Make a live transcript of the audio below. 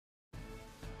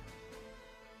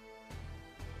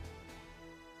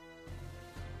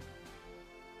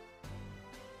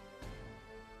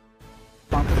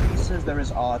houses there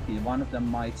is RP. One of them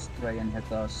might stray and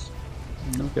hit us.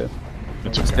 Okay.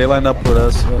 Stay lined up with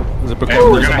us. There's a Hey,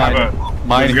 we're gonna have a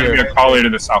mine there's here. gonna be a collie to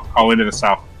the south. Collie to the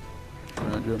south.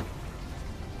 Roger.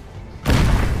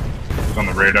 He's on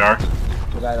the radar.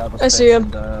 I see him.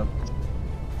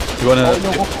 You wanna? Oh,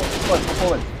 no, go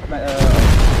forward.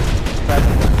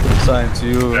 Science,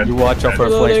 you watch out for a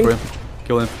flank for him.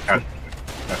 Kill him. Gotcha.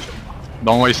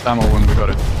 Don't waste ammo when we got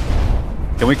it.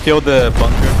 Can we kill the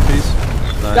bunker, please?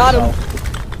 Nice. Got him.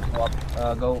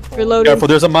 Go forward. Reloading. Careful,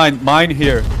 there's a mine. Mine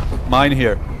here. Mine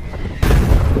here.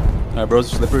 Alright,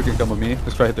 bros, Slippery can come with me.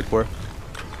 Let's try to hit the core.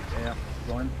 Yeah,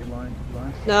 keep going.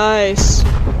 Nice.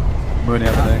 Mooney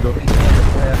at an angle.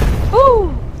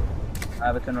 Woo! I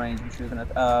have it in range. I'm shooting it.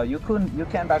 You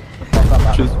can back the fuck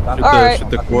up. Shoot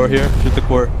the core here. Shoot the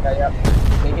core. Yeah.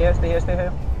 Stay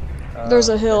here. There's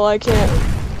a hill. I can't.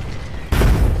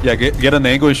 Yeah, get an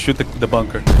angle and shoot the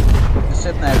bunker. Just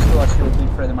sit next to us. You'll be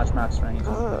pretty much max range.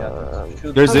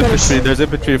 There's infantry. There's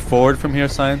infantry forward from here,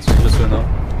 Science. Just so you know.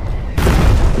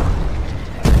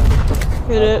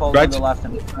 Hit it. Right. On the left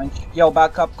in the trench. Yo,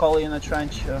 back up, Collie in the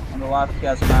trench. On the left, he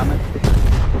has a mammoth.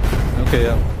 Okay,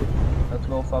 yeah. Let's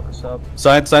go focus up.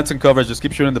 Science and coverage. Just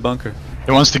keep shooting the bunker.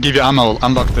 He wants to give you ammo.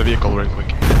 Unlock the vehicle real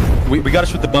quick. We gotta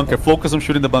shoot the bunker. Focus on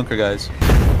shooting the bunker, guys.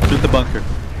 Shoot the bunker.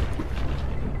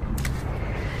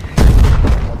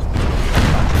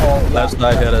 Last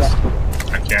night hit us.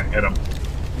 I can't hit him.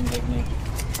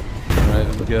 Alright,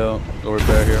 let me go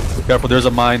repair here. Careful, there's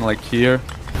a mine like here.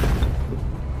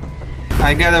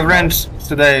 I got a wrench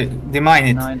today.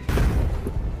 Demine it.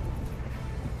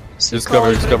 Just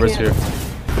covers here.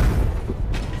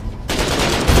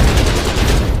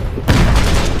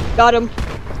 Got him.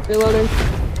 Reloading.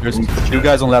 There's two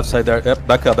guys on left side there. Yep,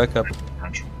 back up.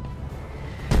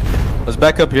 Let's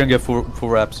back up here and get full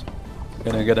wraps.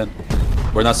 Get in.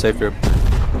 We're not safe here.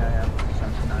 Yeah.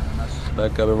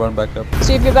 Back up, everyone back up.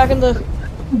 See if you're back in the...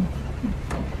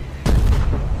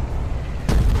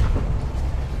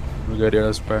 We're good here,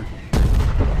 let's repair.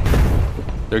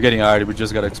 They're getting iron, we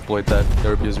just gotta exploit that.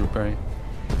 Therapy is repairing.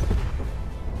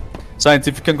 Science,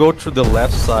 if you can go through the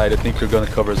left side, I think you're gonna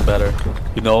cover us better.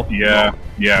 You know? Yeah,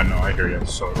 no, I hear you.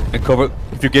 So and cover.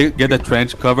 If you get the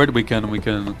trench covered, the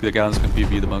gallons can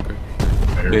PV the bunker.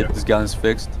 Okay, this gallon's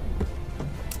fixed.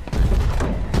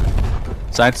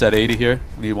 Science at 80 here.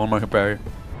 Need one more repair.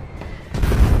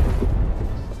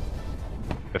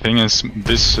 The thing is,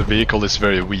 this vehicle is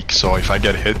very weak, so if I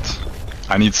get hit,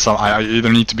 I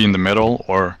either need to be in the middle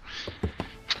or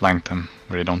flank them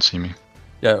where they don't see me.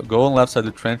 Yeah, go on left side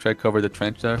of the trench. I cover the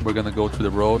trench there. We're gonna go through the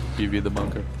road, PV the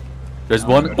bunker. There's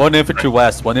one infantry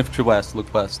west.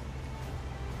 Look west.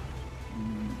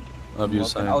 Of you,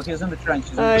 Science. Oh, he's in the trench.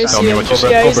 I see him. Cobra,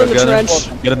 Yeah, he's in the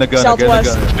trench. Get in the gun.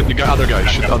 Southwest. Shoot the other guy.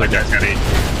 Shoot the other guy.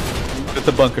 Shoot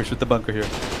the bunker here.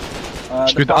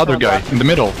 Shoot the other guy in the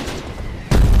middle.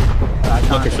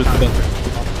 Okay, shoot the bunker.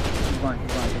 Keep going.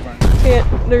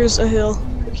 Can't. There's a hill.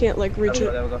 I can't like reach it.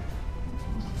 There we go.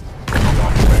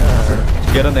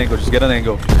 Get an angle. Just get an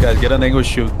angle. Guys, get an angle.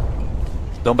 Shoot.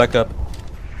 Don't back up.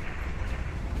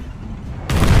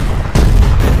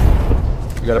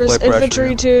 You gotta There's play pressure.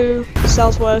 infantry to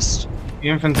southwest.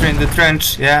 Infantry in the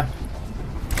trench, yeah.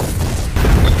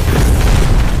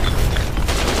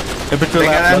 Infantry They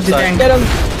got left side. anti-tank. Get him.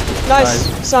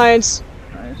 Nice. Science.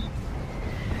 Nice.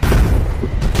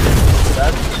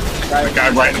 the guy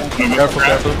right in front of us.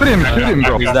 Careful. Shoot him,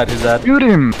 bro. He's dead. Shoot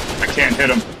him! I can't hit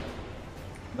him.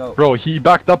 Go. Bro, he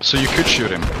backed up so you could shoot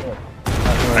him.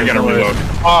 I gotta reload.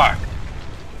 Fuck!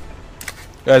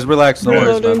 Guys, relax. No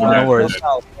worries, man. No worries.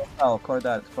 Core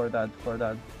dead. For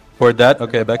that?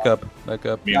 Okay, back up. Me and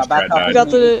Yeah, Strat back up. We died. got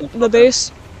the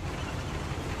base.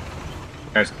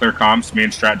 Guys, clear comms. Me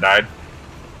and Strat died.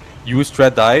 You,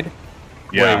 Strat, died?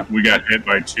 Yeah, Wait. we got hit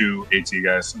by 2 AT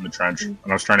guys in the trench. And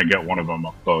I was trying to get one of them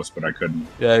up close, but I couldn't.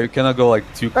 Yeah, you cannot go like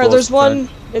too close. Alright, there's to one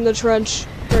in the trench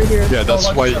right here. Yeah,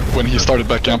 that's why when he started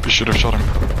backing up, you should have shot him.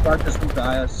 Start just move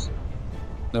the IS.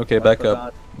 Okay, back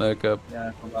up. Back up.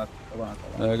 Yeah, come back.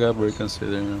 Back up,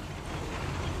 reconsider now.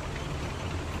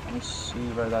 Let me see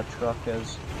where that truck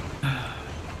is.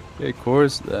 Okay,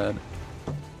 course that.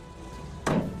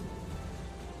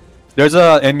 There's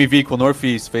a enemy vehicle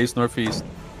northeast, face northeast.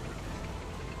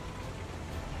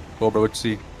 Cobra, what you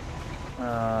see?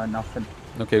 Nothing.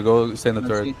 Okay, go stay in the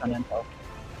Let's turret. see it on info.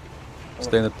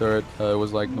 Stay in the turret. It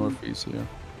was like northeast here.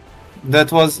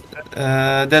 That was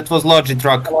Logi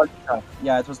truck. The Logi truck.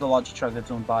 Yeah, it was the Logi truck that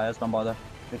zoomed by us. Don't bother.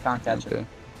 We can't catch it. Okay.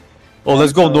 Oh,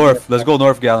 let's go north. Let's go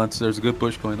north, Gallants. There's a good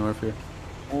push going north here.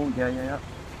 Oh, yeah.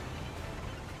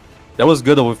 That was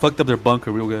good though. We fucked up their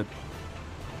bunker real good.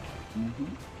 Mm-hmm.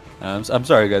 I'm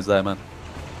sorry, guys. That man.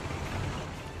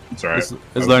 It's alright.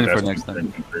 It's learning for next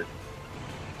time.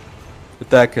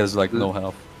 Attack has like no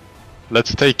health.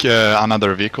 Let's take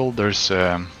another vehicle. There's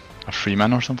a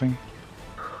Freeman or something.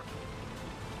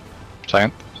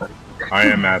 Giant. I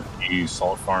am at the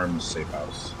Salt Farms safe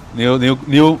house.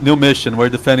 New mission. We're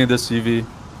defending the CV.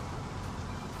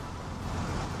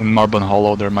 In Marble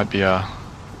Hollow, there might be a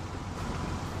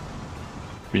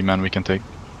Freeman we can take.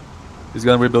 He's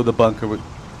gonna rebuild the bunker. It's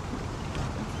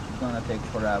gonna take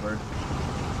forever.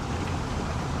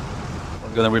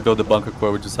 We're gonna rebuild the bunker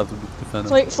core. We just have to defend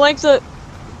it. Flank the...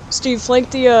 Steve, flank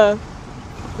the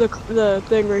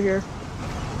thing right here.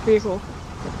 Vehicle.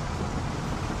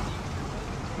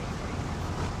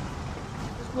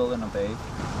 Just building a base.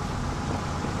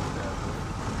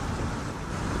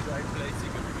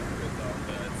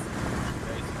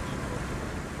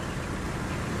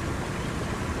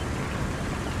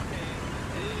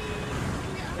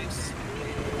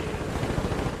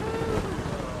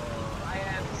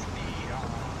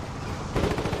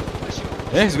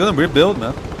 Yeah, he's gonna rebuild,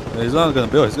 man. He's not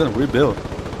gonna build. He's gonna rebuild.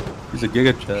 He's a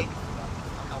giga chat.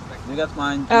 You got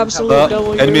mine. Absolute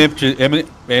W. Enemy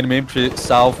infantry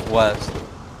southwest.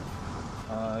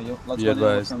 Let's Be go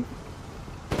advised. him.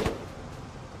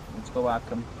 Let's go whack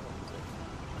him.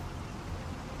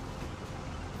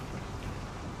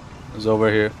 He's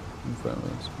over here. In front of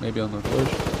us. Maybe on the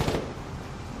push.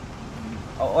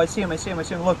 Oh, I see him. I see him. I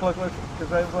see him. Look. He's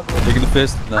right. Look. Taking the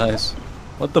fist. Nice.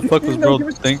 What the fuck was bro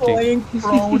thinking? Laying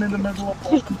prone in the middle of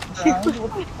the ground.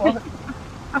 What the fuck?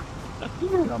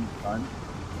 I'm done.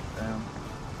 Damn.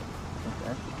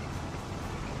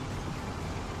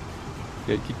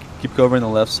 Okay. Okay, keep covering the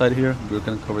left side here. We're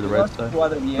gonna cover the right side.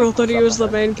 Bro thought he was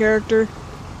the main character.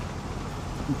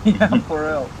 Yeah, for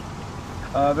real.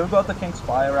 We've got the King's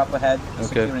Fire up ahead,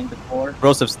 securing the core.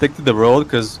 Broseph, stick to the road,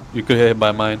 cause you could get hit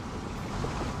by mine.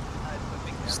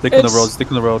 Stick on the road,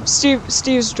 stick on the road.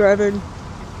 Steve's driving.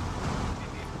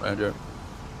 Roger.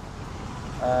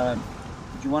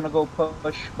 Do you want to go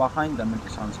push behind them into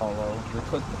Sun's Hollow? We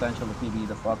could potentially PB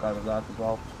the fuck out of that as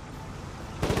well.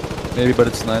 Maybe, but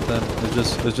it's nighttime.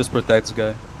 It just protects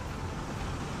guy.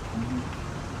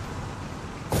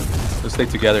 Let's stay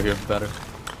together here, better.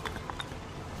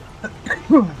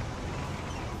 And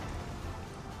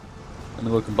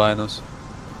then we'll combine us.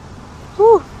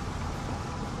 Whew.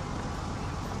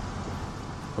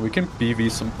 We can PV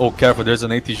some. Oh, careful! There's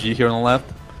an ATG here on the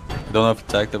left. I don't know if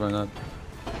it's active or not.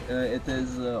 It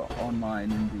is on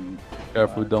mine indeed.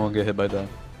 Careful! Don't get hit by that.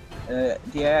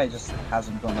 The AI just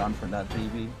hasn't gone down for that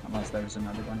PB unless there's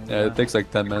another one. Yeah, it takes like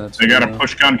 10 minutes. They got a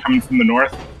push gun coming from the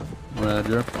north.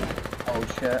 Roger. Oh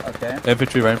shit! Okay.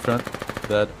 Infantry right in front.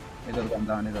 Dead. He got gone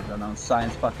down. He got gone down.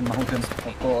 Science fucking mountains,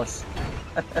 of course.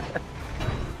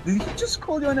 Did he just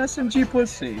call you an SMG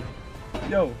pussy?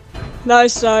 Yo.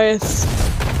 Nice science.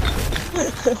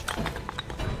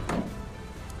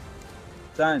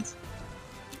 Science.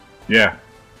 Yeah.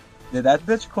 Did that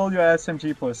bitch call you an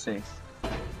SMG pussy?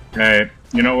 Hey,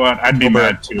 you know what? I'd be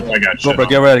mad too if I got shit Cobra, on.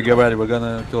 get ready, get ready. We're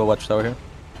gonna kill a watchtower here.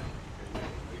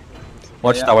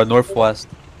 Watchtower, northwest.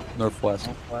 Northwest.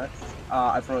 What?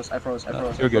 I froze.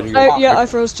 You're good, you're good. Yeah, I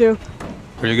froze too.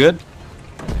 Are you good?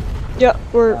 Yeah,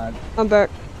 I'm back.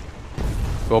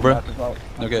 Cobra?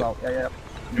 Okay. Okay. Yeah.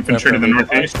 Infantry to the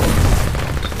northeast.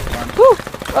 Whew.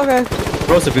 Okay.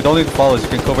 Bros, if you don't need to follow us, you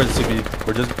can cover the CV.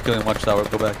 We're just killing watchtower.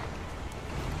 Go back.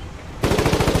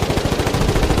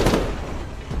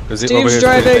 Steve's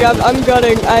driving. I'm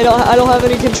gunning. I don't have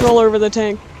any control over the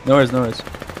tank. No worries, no worries.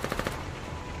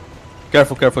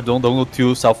 Careful, careful. Don't go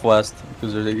too southwest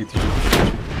because there's ATG.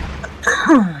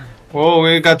 Oh,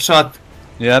 we got shot.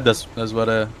 Yeah, that's what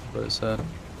I said.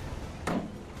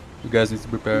 You guys need to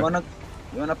prepare. You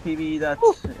wanna PB that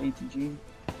ATG?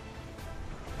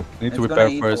 We need to It's repair gonna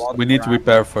eat a first. lot We need more to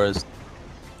repair first.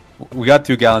 We got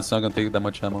 2 gallons, it's not gonna take that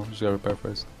much ammo. Just gotta repair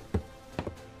first.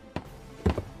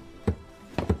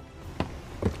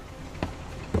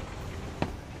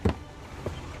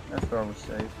 That's where we're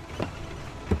safe.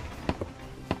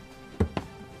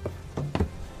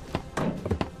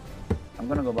 I'm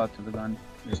gonna go back to the gun,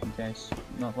 just in case.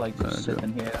 Not like just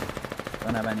sitting here.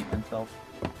 Don't have any intel.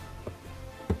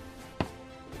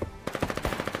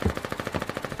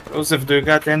 Joseph, do you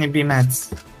got any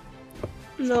BMATs?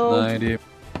 No. 90.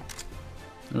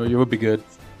 Oh, you would be good.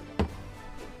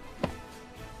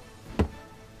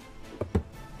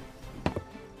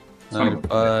 Son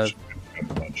of a 95. bitch.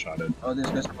 Got bloodshotted. Oh, this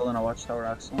guy's pulling a watchtower,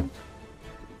 excellent.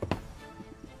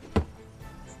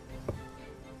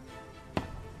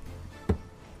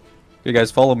 Okay,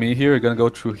 guys, follow me here. You're gonna go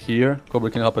through here.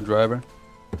 Cobra can help a driver.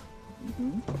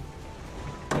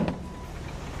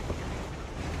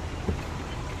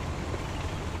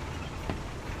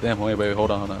 Damn, wait,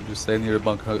 hold on. Just stay near the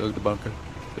bunker, hug the bunker.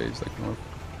 Face like north.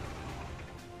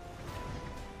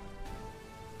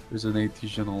 There's an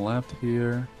ATG on the left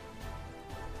here.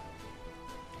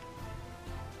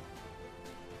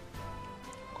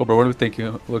 Cobra, what are we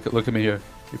thinking? Look at me here.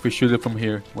 If we shoot it from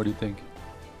here, what do you think?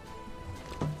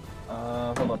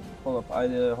 Hold up. Hold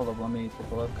up. Let me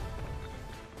take a look.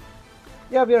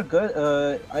 Yeah, we are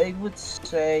good. I would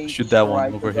say Shoot that one try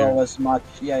over to go here. as much.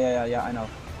 Yeah. I know.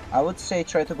 I would say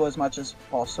try to go as much as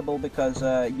possible because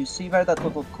you see where that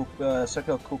little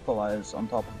circular cupola is on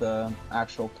top of the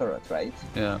actual turret, right?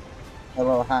 Yeah. The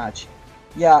little hatch.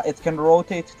 Yeah, it can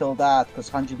rotate till that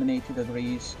because 180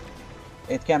 degrees.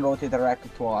 It can rotate directly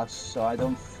to us, so I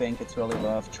don't think it's really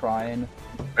worth trying.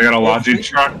 I got a logic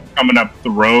truck coming up the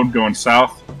road going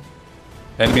south.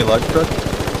 Enemy large truck?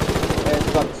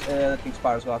 It's got King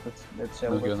Spire's got it. It's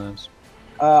Oh goodness.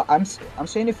 I'm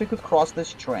saying if we could cross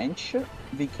this trench,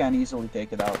 we can easily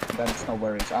take it out. Then it's no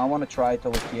worries. I want to try it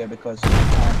over here because we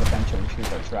can potentially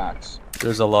shoot our tracks.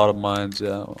 There's a lot of mines,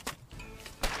 yeah.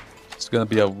 It's gonna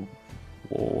be a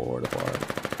war.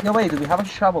 No, wait, do we have a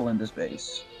shovel in this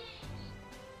base?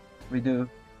 We do.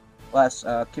 Les,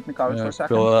 keep me covered for a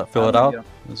second. Fill it out.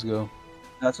 Let's go.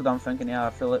 That's what I'm thinking, yeah,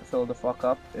 fill the fuck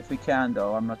up. If we can,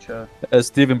 though, I'm not sure.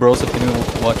 Steven Brosa, can you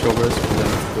watch over us? We're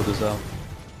gonna fill this out.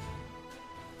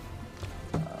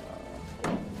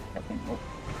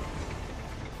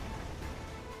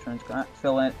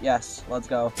 Fill in. Yes, let's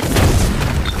go.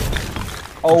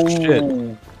 Oh shit.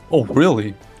 Oh,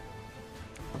 really?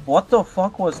 What the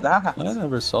fuck was that? I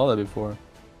never saw that before.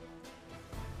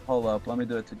 Hold up, let me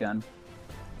do it again.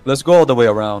 Let's go all the way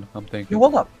around, I'm thinking. Hey,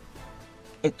 hold up.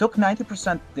 It took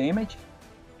 90% damage.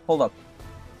 Hold up.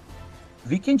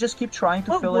 We can just keep trying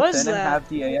to fill it in and have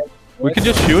the AI. We can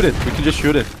just shoot it. We can just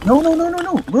shoot it. No.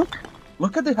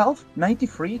 Look at the health.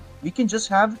 93. We can just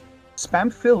have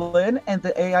spam fill in and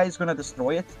the AI is gonna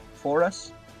destroy it for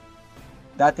us.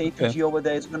 That ATG over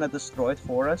there is gonna destroy it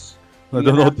for us. I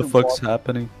don't know what the fuck's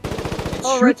happening. It's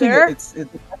oh, right there?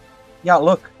 Yeah,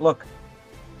 look.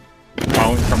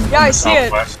 Yeah, I see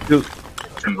it.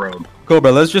 Road.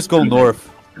 Cobra, let's just go north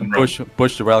and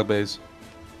push the relic base.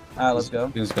 Alright, let's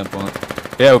go.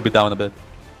 Yeah, we'll be down a bit.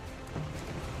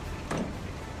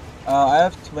 I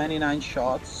have 29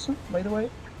 shots, by the way.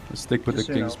 Let's stick with Just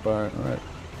the so you King's know. Spire. Alright.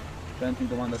 Preventing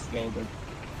the one that's loaded.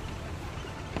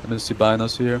 I'm gonna see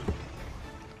binos here.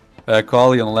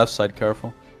 Collie on the left side,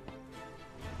 careful.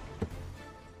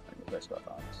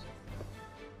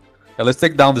 Yeah, let's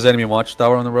take down this enemy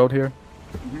watchtower on the road here.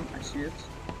 I see it.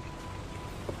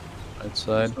 Right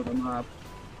side.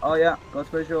 Oh yeah, got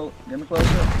visual. Get me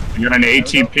closer. You got an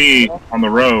ATP on the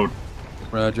road.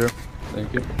 Roger.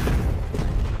 Thank you.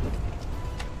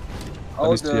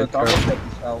 Oh, the target is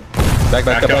out. Back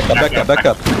up.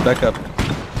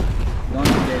 Don't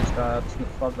engage that.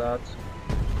 Fuck that.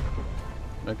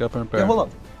 Back up and repair. Yeah, hold up.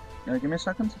 Give me a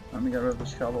second. Let me get rid of the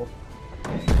shovel.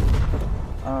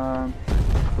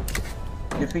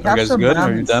 If we have some good?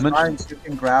 Are you diamonds, damaged? you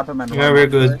can grab them and Yeah, we're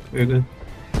good. We're good.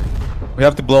 We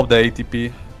have to blow up the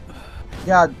ATP.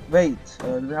 Yeah, wait.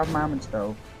 Do we have mammoths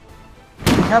though?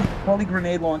 We have poly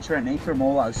grenade launcher and 8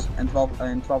 thermolas and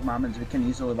 12 mammoths. We can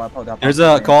easily wipe out that. There's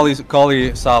a collie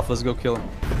south. Let's go kill him.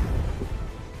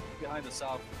 Behind the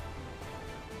south.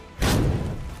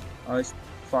 Oh, he's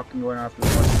fucking going after the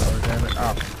watchtower. Damn it!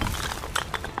 Ah.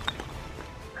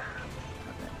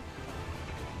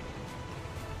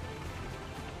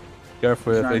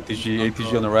 Careful with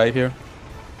ATG on the right here.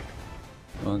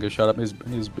 Don't get shot up. He's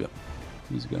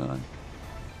gone.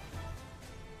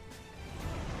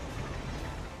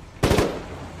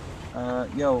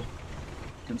 Yo,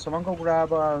 can someone go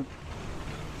grab a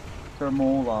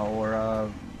thermola or a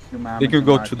few mammoths? They can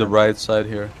go to the right side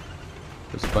here.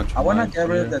 There's a bunch of I wanna mines get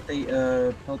rid here. of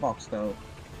the pillbox though.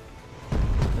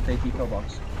 The AT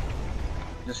pillbox.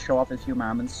 Just show off a few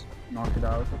mammoths, knock it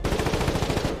out.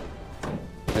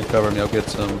 Hey, cover me, I'll get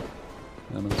some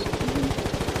mammoths.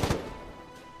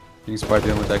 You can start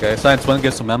dealing with that guy. Science 1,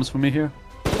 get some mammoths for me here.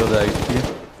 Kill the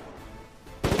ATP.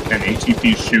 Can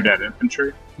ATP shoot at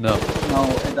infantry? No. No,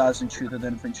 it doesn't shoot at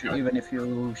infantry, even if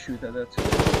you shoot at it.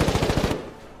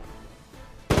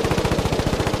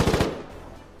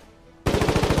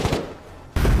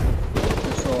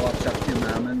 Just roll up, chuck 2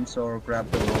 mammoths, or grab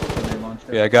the grenade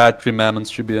launcher. Yeah, I got 3 mammoths,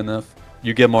 should be enough.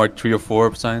 You get more 3 or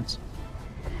 4 science.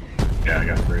 Yeah, I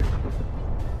got 3.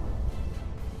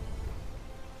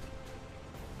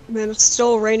 Man, it's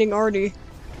still raining already.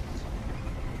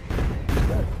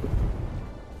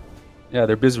 Yeah,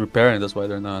 they're busy repairing, that's why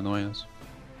they're not annoying us.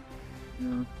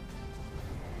 Yeah.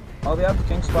 Oh, we have the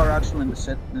King's Spire actually in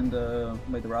the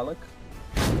by the relic.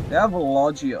 They have a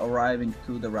Logi arriving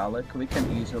to the relic. We can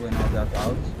easily knock that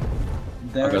out.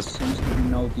 There guess- seems to be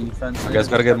no defense. I guess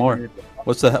gotta get more.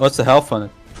 What's the health on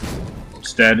it?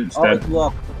 It's dead. It's Oh, dead. it blew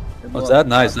up. What's that?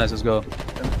 Nice, nice. Let's go.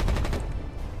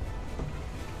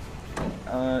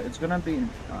 It's gonna be.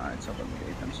 It's up on the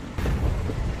gate. I'm sorry.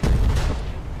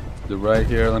 The right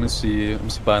here. Let me see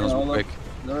binos real look, quick.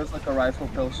 there is like a rifle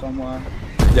pill somewhere.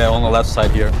 Yeah, on the left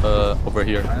side here. Over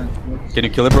here. Can you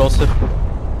kill it, Brosif?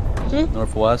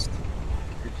 Northwest.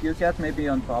 If you get maybe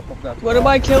on top of that. What am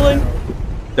I killing?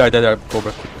 There,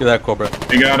 Cobra. Get that Cobra.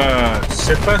 They got a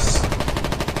Siphus.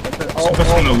 Oh,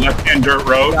 Siphus on the left-hand dirt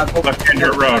road. Yeah, go- Left-hand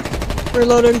dirt road.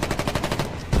 Reloading.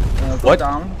 Go What?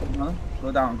 down. No,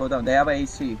 go down. Go down. They have a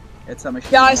AC. It's a machine.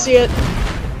 Yeah, I gun. see it.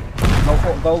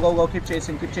 Go. Keep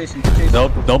chasing. Keep chasing.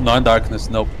 Nope, not in darkness.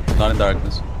 Nope, not in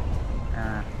darkness.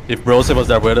 Ah. If Brosif was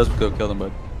there with us, we could kill him,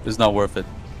 but it's not worth it.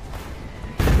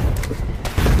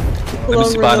 Let me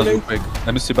see binos real quick.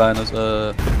 Let me see binos.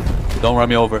 Don't run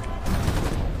me over.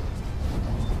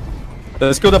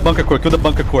 Let's kill the bunker core. Kill the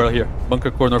bunker core here.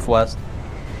 Bunker core northwest.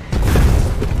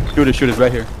 Shoot it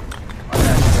right here.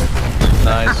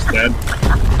 Nice. Dead.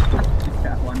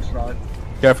 Yeah, one shot.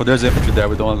 Careful, there's infantry there.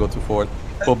 We don't want to go too forward.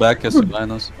 Pull back, get some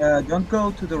binos. Don't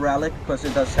go to the relic because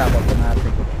it does have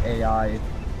automatic AI.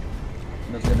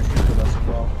 That's gonna shoot with us as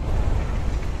well.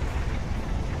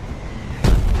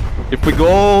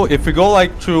 If we go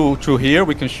like through here,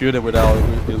 we can shoot it without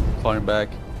firing back.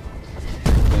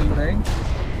 Thing.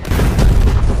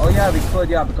 Oh yeah, we could,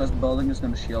 yeah, because the building is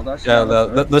gonna shield us. Yeah,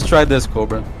 that's let's try this,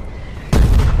 Cobra.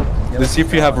 Yeah, Let's see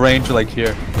if you have range like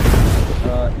here.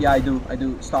 Yeah, I do.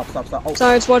 Stop. Oh,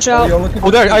 Science, watch out. you're looking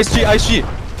Oh, there, ISG.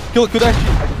 Kill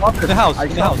ISG. In the house, in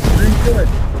the house. Didn't kill it.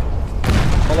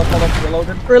 Hold up,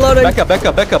 reloaded. Reloading. Back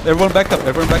up. Everyone back up.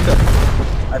 I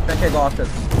think I got it.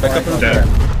 Back up. Alright, Dead.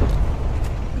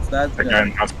 It's dead. That guy in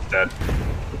the house is dead.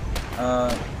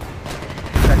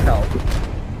 Check health.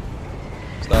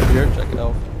 Stop here, check it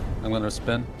out. I'm gonna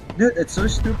spin. Dude, it's so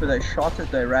stupid. I shot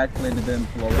it directly and it didn't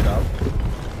blow it up.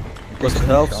 What's the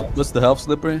health? What's the health,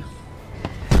 Slippery?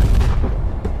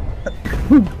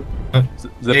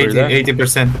 Slippery there?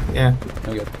 80%. Yeah.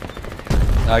 Okay.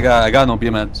 I got no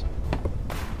BMAT.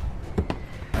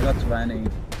 I got 20.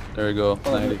 There you go.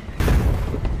 90.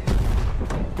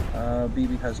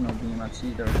 BB has no BMATs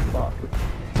either. Fuck.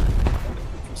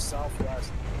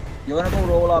 You wanna go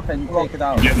roll up and take it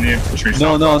out? Getting the infantry.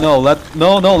 No.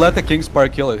 Let the King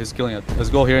Spark kill it. He's killing it. Let's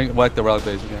go here and whack the relic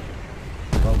base again.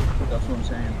 Well, that's what I'm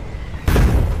saying.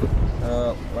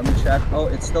 Let me check. Oh,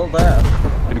 it's still there.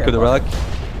 Can you kill the relic?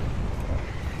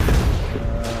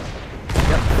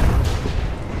 Yep.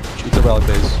 Shoot the relic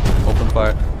base. Open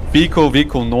fire.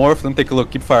 Vehicle north. Let me take a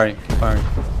look. Keep firing.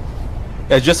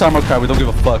 Yeah, it's just armor car. We don't give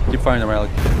a fuck. Keep firing the relic.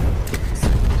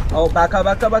 Oh, back up.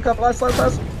 Last.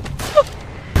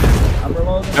 I'm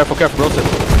reloading. Careful, Roasted.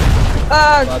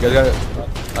 Ah, Got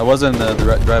it. I wasn't the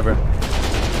driver.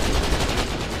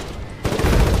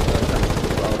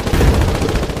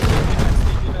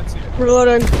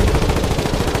 reloading.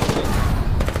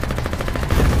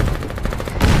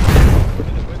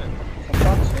 For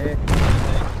fuck's sake.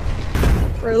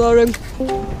 Reloading.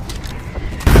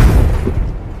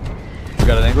 You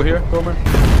got an angle here, Gomer?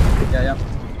 Yeah.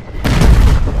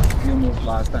 You moved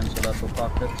last time, so that's what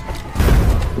fucked it.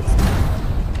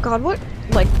 God, what,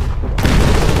 like,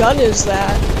 gun is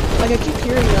that? Like, I keep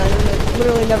hearing that, and I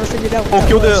literally never figured out what that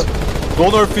kill was. the... Go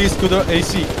northeast to the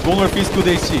AC. Go northeast to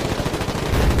the AC.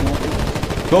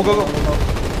 Go.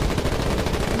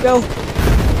 Go.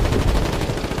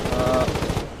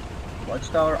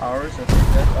 Watchtower, ours, I think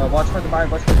that. Watch for the mine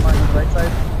on the right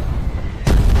side.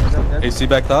 Is that good? AC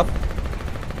backed up.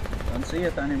 Don't see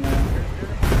it anymore.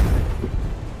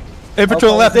 Infantry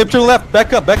on the left.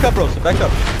 Back up, Rosa. Back up.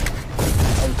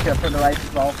 Oh, shit, from the right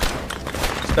as well.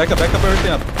 Back up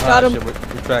everything up. Got him. Shit, we're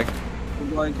tracked.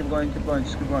 Keep going,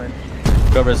 just keep going.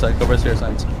 Cover here,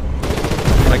 signs. I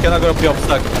cannot go up here, I'm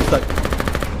stuck.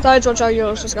 Science, watch out, you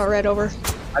just got ran over.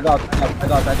 I got. I'm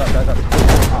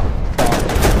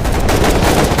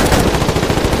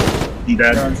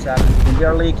They're dead. on 7.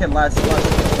 They're leaking less.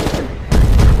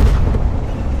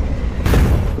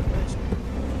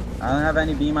 I don't have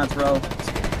any BMATs, bro.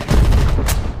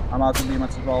 I'm out of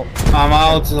BMATs as well. I'm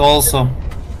out also.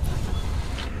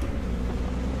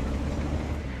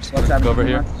 What's happening? Over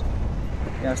here.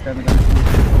 Yeah, stand again.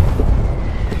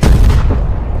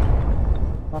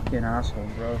 Fucking asshole,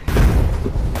 bro.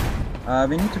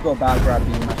 We need to go back, grab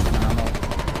BMATs and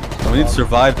ammo. We need to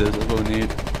survive this, that's what we need.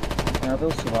 Yeah,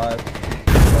 they'll survive.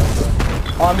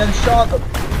 Oh, I'm getting shot!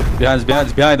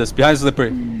 Behind us, behind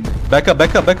Slippery. Back up. Oh.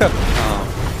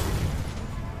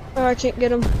 I I can't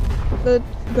get him. The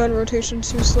gun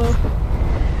rotation's too slow.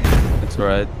 It's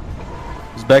alright.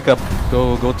 Just back up.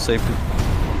 Go to safety.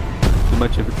 Too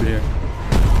much infantry here.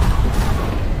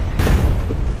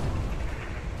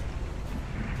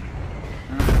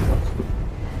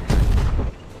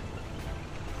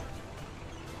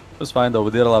 It was fine though,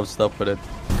 we did a lot of stuff with it.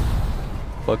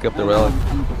 Fuck up the relic.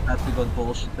 I'm glad we got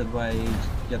bullshitted by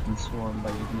getting swarmed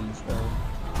by igneous though.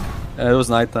 Yeah, it was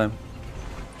nighttime.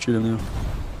 Should've knew.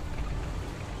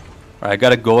 Alright, I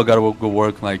gotta go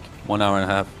work in like 1 hour and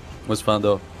a half. It was fun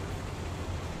though.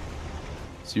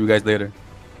 See you guys later.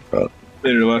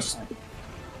 Later, Les.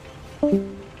 I'm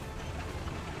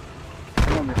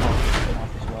on the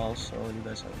off as well, so you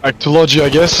guys have. Back to Logi, I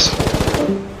guess.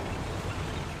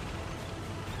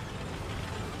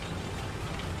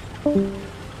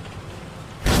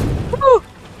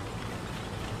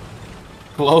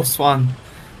 Close one.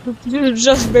 You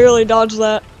just barely dodged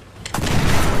that.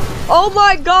 Oh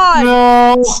my god!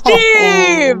 No!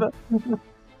 Steve!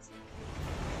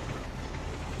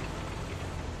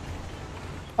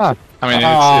 I mean,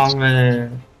 Oh,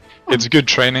 man. it's good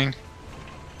training.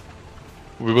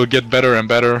 We will get better and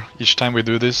better each time we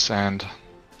do this, and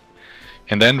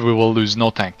then we will lose no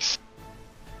tanks.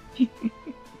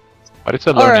 But it's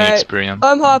a learning Alright. experience.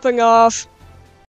 I'm hopping off.